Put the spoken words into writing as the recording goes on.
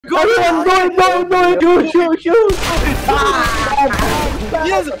Go, shoot!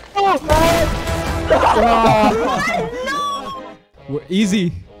 Yes! We're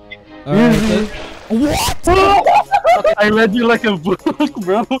easy. Alright. What? I read you like a book,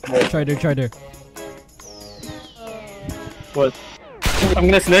 bro. Try there. What? I'm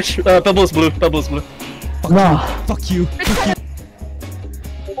gonna snatch. Pebbles blue. Nah. Fuck you.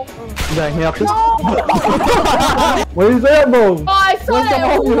 Dang, he up to. Where is the elbow? Oh, I saw that!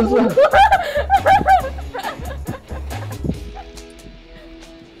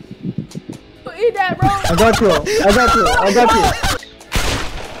 Eat that, bro! I got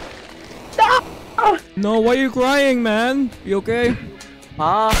you. No, why are you crying, man? You okay?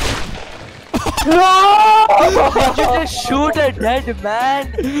 Huh? No! Did you just shoot a dead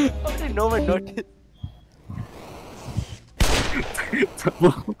man? How did no one notice?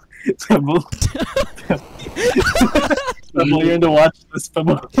 Pebble. Pebble, you're in the watch this,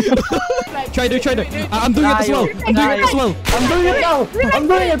 Pebble. Try there. I'm doing it as well. I'm doing it now. I'm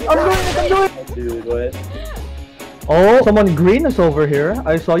doing it. Dude, go ahead. Oh, someone green is over here.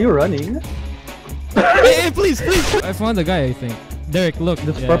 I saw you running. Hey, please. I found the guy, I think. Derek, look.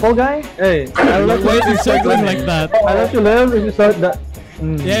 This purple guy? Hey, I let Why is he circling like that? I let you live if you start that.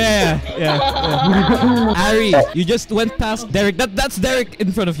 Yeah. Ari, you just went past Derek. That's Derek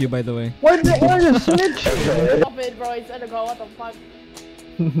in front of you, by the way. Why did you snitch? Stop it, bro. It's gonna go. What the fuck?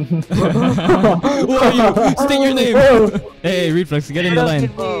 Who are you? State your name. Hey, Reflex, get in the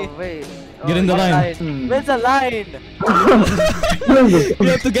line. Oh, wait. Get in the line. Where's the line? You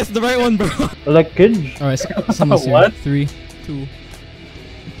have to guess the right one, bro. Like kids. Alright, someone's here. What? 3, 2.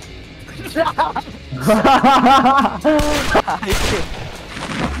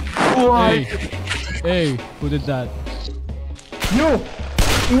 Hey, who did that? You.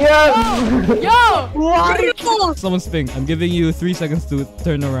 Yes. Yo! What? Someone's ping. I'm giving you 3 seconds to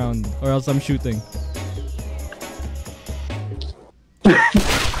turn around, or else I'm shooting.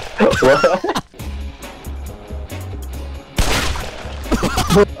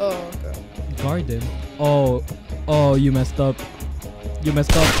 Oh, okay. Garden. Oh, you messed up. You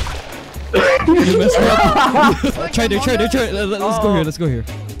messed up. Try there. Let's go here.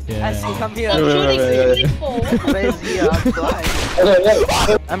 I see, Yeah. come here. Shooting people. Where is he?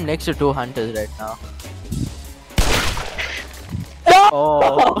 I'm next to 2 hunters right now.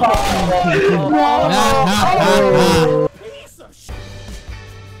 Oh.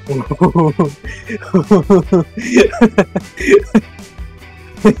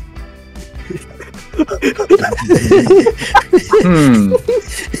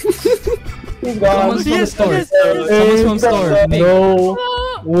 Someone's from store. Someone's from store. Ping. No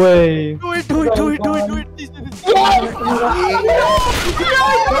way. Do it.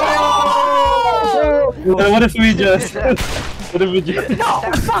 What if we just... No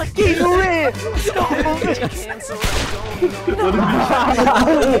fucking way! No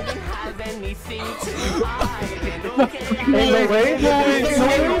way.